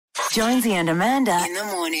Jonesy and Amanda in the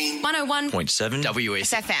morning. 101.7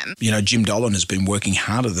 WSFM. You know, Jim Dolan has been working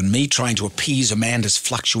harder than me trying to appease Amanda's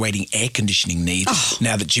fluctuating air conditioning needs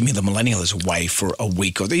now that Jimmy the Millennial is away for a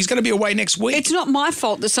week. Or he's going to be away next week. It's not my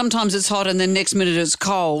fault that sometimes it's hot and the next minute it's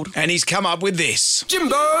cold. And he's come up with this.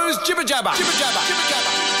 Jimbo's Jibber Jabber. Jibber Jabber. Jibber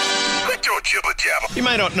Jabber. Let your jibber jabber. You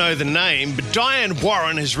may not know the name, but Diane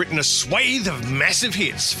Warren has written a swathe of massive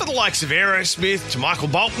hits for the likes of Aerosmith to Michael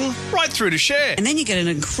Bolton, right through to Cher. And then you get an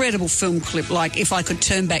incredible film clip like If I Could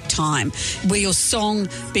Turn Back Time, where your song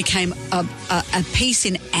became a piece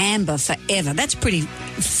in amber forever. That's pretty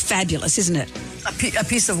fabulous, isn't it? A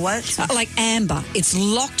piece of what? Like amber. It's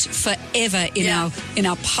locked forever in our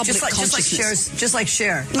public consciousness. Just like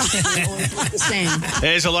Cher. The same.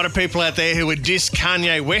 There's a lot of people out there who would diss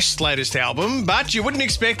Kanye West's latest album, but you wouldn't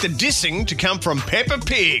expect the dissing to come from Peppa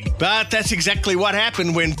Pig. But that's exactly what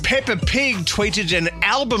happened when Peppa Pig tweeted an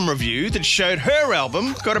album review that showed her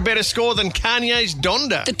album got a better score than Kanye's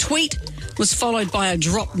Donda. The tweet was followed by a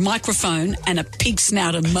dropped microphone and a pig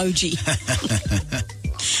snout emoji.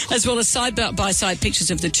 As well as side-by-side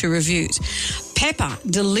pictures of the two reviews. Peppa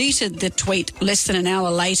deleted the tweet less than an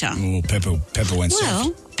hour later. Oh, Peppa went soft.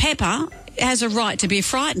 Well, Peppa has a right to be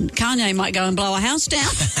frightened. Kanye might go and blow a house down.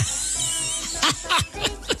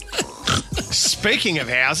 Speaking of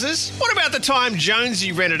houses, what about the time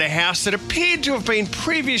Jonesy rented a house that appeared to have been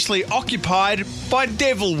previously occupied by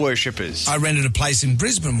devil worshippers? I rented a place in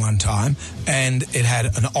Brisbane one time and it had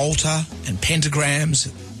an altar and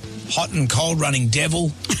pentagrams, hot and cold running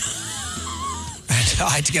devil. And I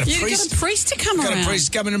had to get a priest. You got a priest to come around. Got a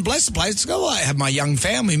priest to come in and bless the place. I had my young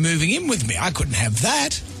family moving in with me. I couldn't have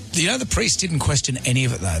that. You know, the priest didn't question any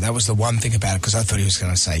of it, though. That was the one thing about it, because I thought he was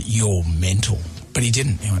going to say, you're mental. But he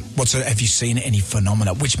didn't. He went, have you seen any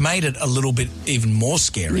phenomena? Which made it a little bit even more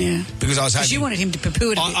scary. Yeah. Because I was hoping... Because you wanted him to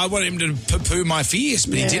poo-poo it a bit. I wanted him to poo-poo my fears,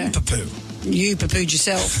 but he didn't poo-poo. You poo-pooed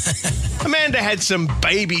yourself. Amanda had some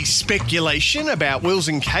baby speculation about Wills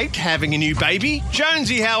and Kate having a new baby.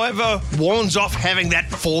 Jonesy, however, warns off having that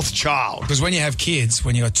fourth child. Because when you have kids,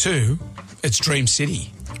 when you got two, it's Dream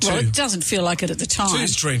City. Well, it doesn't feel like it at the time. Two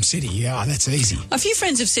is Dream City. Yeah, that's easy. A few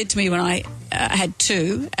friends have said to me when I had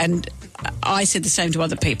two, and I said the same to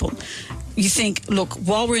other people, you think, look,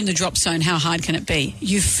 while we're in the drop zone, how hard can it be?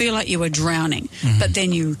 You feel like you are drowning, but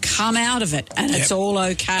then you come out of it and it's all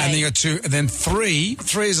okay. And then you got two, and then three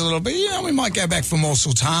is a little bit, we might go back for more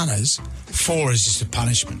sultanas. 4 is just a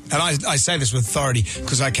punishment. And I say this with authority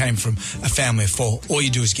because I came from a family of 4. All you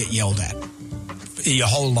do is get yelled at your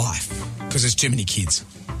whole life because there's too many kids.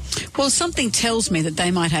 Well, something tells me that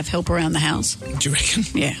they might have help around the house. Do you reckon?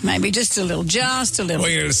 Yeah, maybe just a little. Well,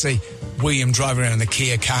 you're going to see William driving around in the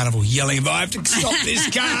Kia Carnival yelling, if I have to stop this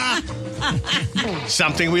car.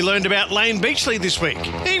 Something we learned about Lane Beachley this week.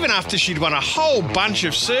 Even after she'd won a whole bunch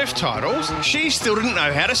of surf titles, she still didn't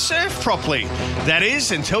know how to surf properly. That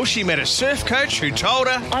is, until she met a surf coach who told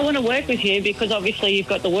her, I want to work with you because obviously you've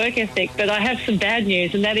got the work ethic, but I have some bad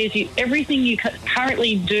news, and that is everything you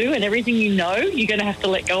currently do and everything you know, you're going to have to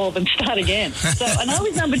let go of and start again. And I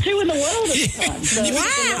was number 2 in the world at the time. So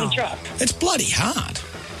wow. It's bloody hard.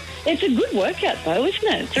 It's a good workout, though, isn't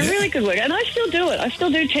it? It's a really good workout. And I still do it. I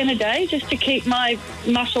still do 10 a day just to keep my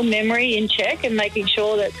muscle memory in check and making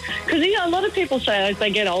sure that... Because, a lot of people say as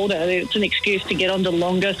they get older, it's an excuse to get onto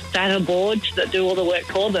longer, fatter boards that do all the work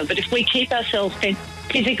for them. But if we keep ourselves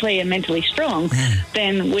physically and mentally strong,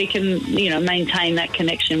 then we can, maintain that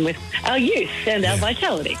connection with our youth and our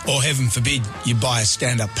vitality. Or, heaven forbid, you buy a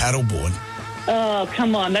stand-up paddleboard. Oh,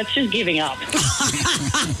 come on. That's just giving up.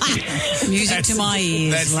 Music to my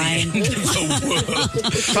ears, Lane.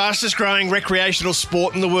 Fastest growing recreational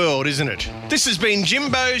sport in the world, isn't it? This has been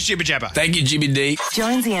Jimbo's Jibber Jabber. Thank you, Jimmy D.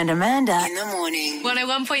 Jonesy and Amanda in the morning.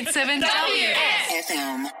 101.7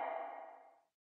 WSFM.